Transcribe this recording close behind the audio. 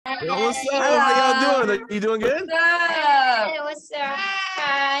Yo, what's up? How y'all doing? Are you doing good? What's up?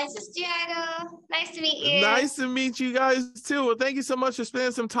 Hi, this is G-I-DLE. Nice to meet you. Nice to meet you guys too. Well, thank you so much for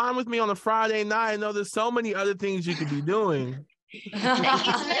spending some time with me on a Friday night. I know there's so many other things you could be doing. Thank you so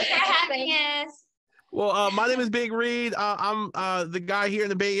much for having us. Well, my name is Big Reed. I'm the guy here in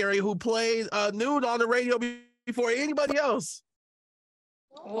the Bay Area who played nude on the radio before anybody else.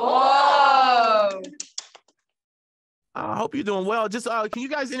 Whoa! I hope you're doing well. Just can you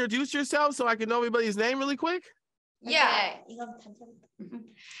guys introduce yourselves so I can know everybody's name really quick? Yeah.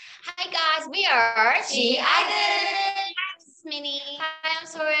 Hi guys, we are G-I-DLE. Hi, this is Minnie. Hi, I'm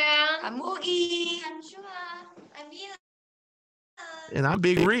So-yeon. I'm Moogie. I'm Shua. I'm Mi-yeon. And I'm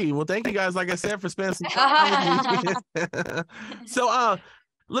Big Reed. Well, thank you guys, like I said, for spending some time with me. So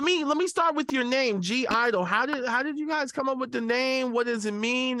let me start with your name, G-I-DLE. How did you guys come up with the name? What does it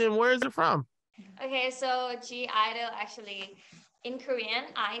mean and where is it from? Okay, so G-I-DLE actually in Korean,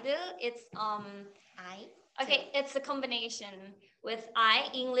 idol, it's it's a combination with I,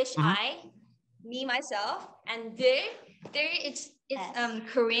 English I, me myself, and there it's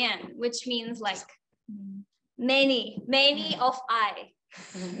Korean, which means like many of I.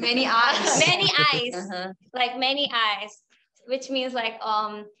 Many eyes. Many eyes. Like many eyes, which means like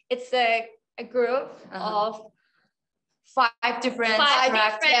it's a group of five different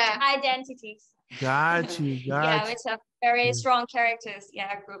identities. Got you. Yeah, which have very strong characters.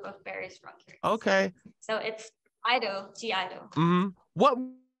 Yeah, a group of very strong characters. Okay. So it's idol, G-I-DLE.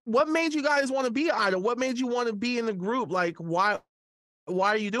 What made you guys want to be idol? What made you want to be in the group? Like, why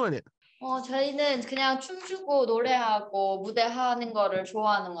are you doing it? 저희는 그냥 춤추고 노래하고 무대하는 거를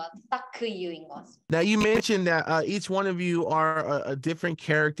좋아하는 것 같아요. 딱 그 이유인 것 같아요. Now you mentioned that each one of you are a different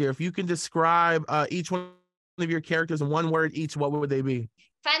character. If you can describe each one of your characters in one word each, what would they be?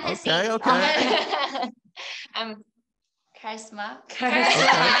 Fantasy. Okay. Charisma.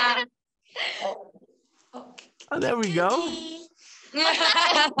 Oh, there we go.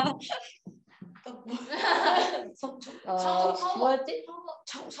 뭐였지?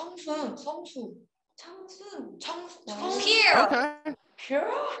 청순. Pure. Okay. Pure?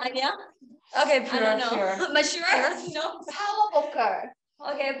 아니야? Okay, pure. I don't know. But sure? No. Power vocal.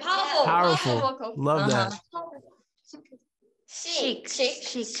 Okay, powerful. Powerful. Love that. Chic.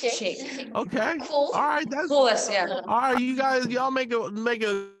 Okay. Cool. All right. That's Cool, yeah. all right. You guys, y'all make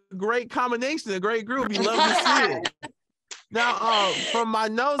a great combination, a great group. You love to see it. Now, from my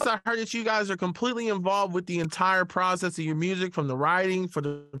notes, I heard that you guys are completely involved with the entire process of your music, from the writing, for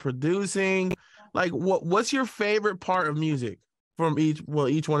the producing. Like, what's your favorite part of music from each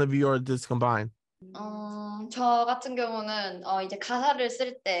one of you, or just combined? 저 같은 경우는 이제 가사를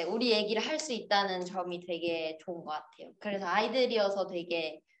쓸 때 우리 얘기를 할 수 있다는 점이 되게 좋은 것 같아요. 그래서 아이들이어서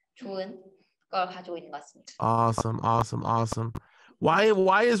되게 좋은 걸 가지고 있는 것 같습니다. Awesome.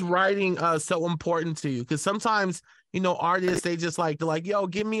 Why is writing so important to you? Because sometimes, artists, they just like, yo,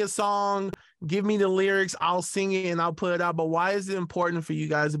 give me a song, give me the lyrics, I'll sing it and I'll put it out. But why is it important for you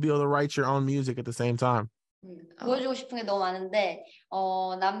guys to be able to write your own music at the same time? 보여주고 싶은 게 너무 많은데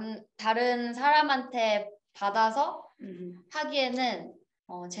다른 사람한테 받아서 하기에는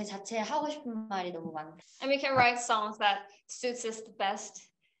제 자체 하고 싶은 말이 너무 많아요. And we can write songs that suits us the best.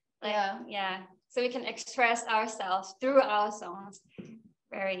 Like, yeah. So we can express ourselves through our songs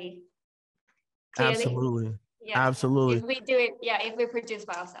very clearly. Absolutely. Yeah. Absolutely. If we do it, if we produce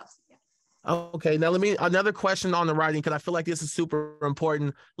by ourselves. Yeah. Okay, now another question on the writing, because I feel like this is super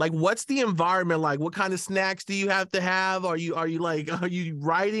important. Like, what's the environment like? What kind of snacks do you have to have? Are you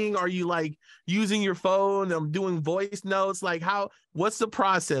writing? Are you like using your phone? Doing voice notes? Like, what's the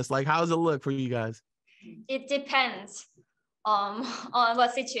process? Like, how does it look for you guys? It depends on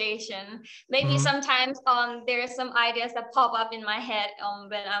what situation. Maybe sometimes there are some ideas that pop up in my head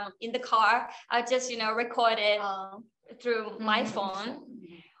when I'm in the car. I just record it through my phone.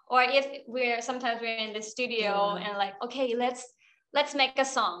 Or if sometimes we're in the studio and like, okay, let's make a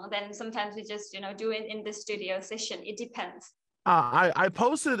song. Then sometimes we just do it in the studio session. It depends. I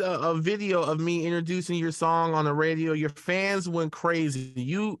posted a video of me introducing your song on the radio. Your fans went crazy.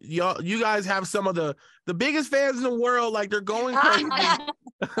 You guys have some of the biggest fans in the world. Like, they're going crazy.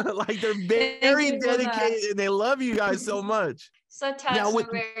 Like, they're very dedicated and they love you guys so much. So touched. I'm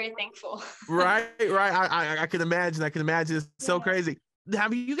very thankful. Right. I can imagine. It's so crazy.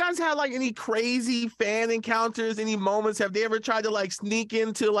 Have you guys had like any crazy fan encounters, any moments? Have they ever tried to like sneak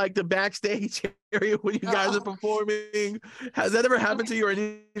into like the backstage area when you guys are performing? Has that ever happened to you or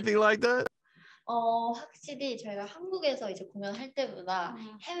anything like that? 확실히 저희가 한국에서 이제 공연할 때보다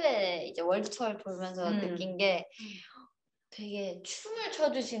해외 이제 월드 투어를 돌면서 느낀 게 되게 춤을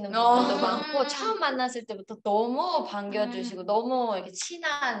춰주시는 분들도 많고 음. 처음 만났을 때부터 너무 반겨주시고 너무 이렇게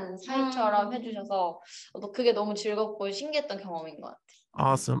친한 사이처럼 해주셔서 그게 너무 즐겁고 신기했던 경험인 것 같아요.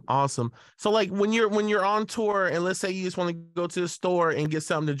 Awesome, awesome. So like when you're on tour and let's say you just want to go to the store and get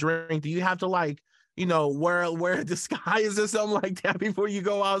something to drink, do you have to like, you know, wear a disguise or something like that before you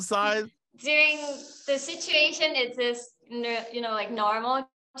go outside? During the situation, it's just, you know, like normal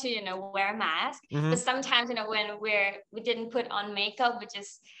to, you know, wear a mask. But sometimes, you know, when we didn't put on makeup, we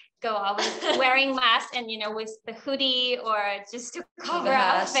just go out with wearing mask and, you know, with the hoodie or just to cover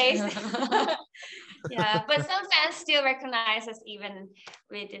our face. Yeah, but some fans still recognize us even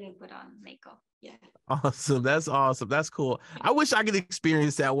we didn't put on makeup. Yeah. Awesome. That's awesome. That's cool. I wish I could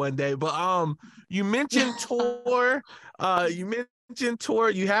experience that one day. But you mentioned tour. You mentioned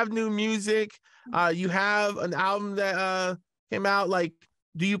tour. You have new music. You have an album that came out. Like,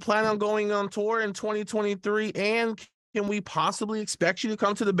 do you plan on going on tour in 2023? And can we possibly expect you to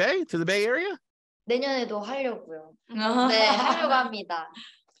come to the Bay Area? 내년에도 하려고요. 네, 하려고 합니다.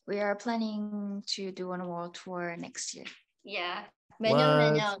 We are planning to do a world tour next year. Yeah.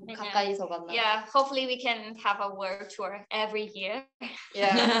 매년 가까이서 만나요. Yeah, hopefully we can have a world tour every year.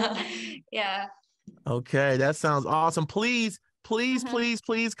 Yeah. Yeah. Okay, that sounds awesome. Please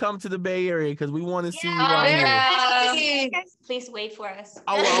come to the Bay Area because we want to see you out here. Please wait for us.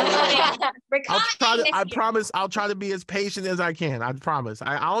 I'll try to be as patient as I can. I promise.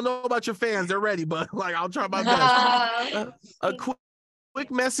 I don't know about your fans, they're ready, but like I'll try my best. A quick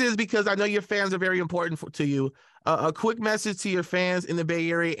message, because I know your fans are very important to you. A quick message to your fans in the Bay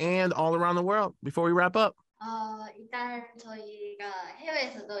Area and all around the world before we wrap up. 일단 저희가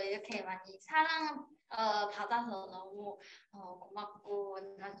해외에서도 이렇게 많이 사랑 받아서 너무 고맙고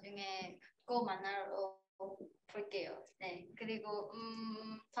나중에 꼭 만나러 볼게요. 네, 그리고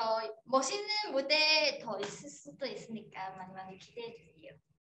더 멋있는 무대 더 있을 수도 있으니까 많이 기대해 주세요.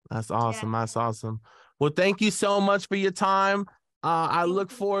 That's awesome. That's awesome. Well, thank you so much for your time. I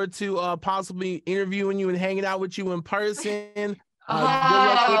look forward to possibly interviewing you and hanging out with you in person.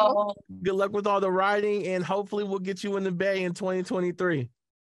 Good luck with all the writing, and hopefully we'll get you in the Bay in 2023.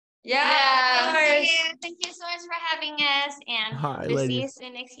 Yeah. Thank you so much for having us, and All right, we'll see you ladies.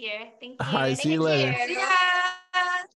 soon next year. Thank you. All right, see you later. Yeah.